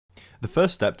The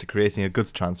first step to creating a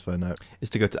goods transfer note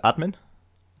is to go to Admin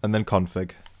and then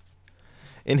Config.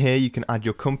 In here you can add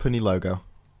your company logo,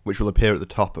 which will appear at the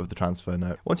top of the transfer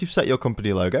note. Once you've set your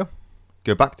company logo,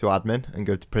 go back to Admin and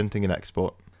go to Printing and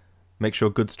Export. Make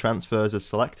sure Goods Transfers is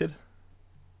selected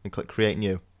and click Create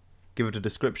New. Give it a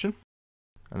description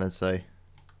and then say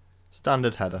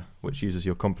Standard Header, which uses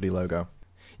your company logo.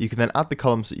 You can then add the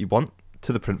columns that you want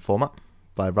to the print format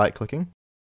by right-clicking.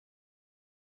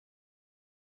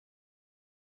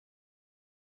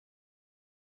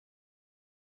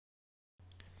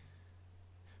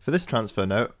 For this transfer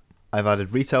note, I've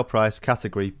added retail price,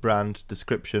 category, brand,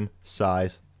 description,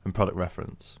 size, and product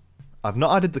reference. I've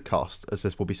not added the cost, as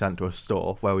this will be sent to a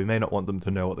store where we may not want them to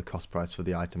know what the cost price for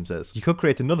the items is. You could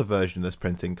create another version of this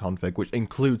printing config which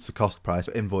includes the cost price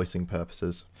for invoicing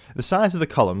purposes. The size of the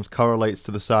columns correlates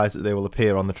to the size that they will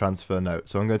appear on the transfer note,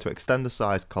 so I'm going to extend the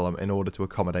size column in order to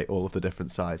accommodate all of the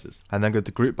different sizes. And then go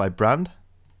to group by brand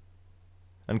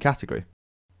and category.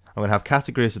 I'm going to have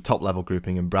category as the top level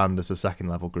grouping and brand as the second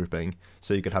level grouping,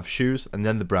 so you could have shoes and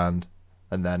then the brand,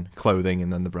 and then clothing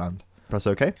and then the brand. Press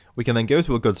OK. We can then go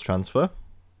to a goods transfer,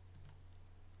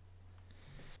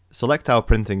 select our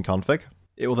printing config.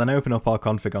 It will then open up our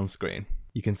config on screen.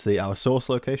 You can see our source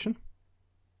location,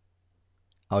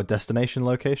 our destination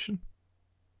location,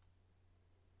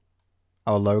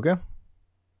 our logo,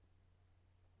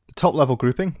 the top level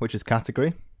grouping, which is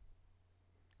category,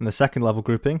 and the second level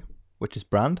grouping, which is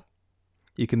brand.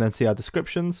 You can then see our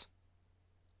descriptions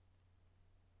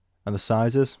and the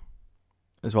sizes,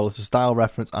 as well as the style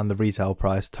reference and the retail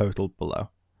price total below.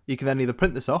 You can then either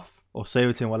print this off or save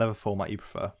it in whatever format you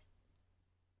prefer.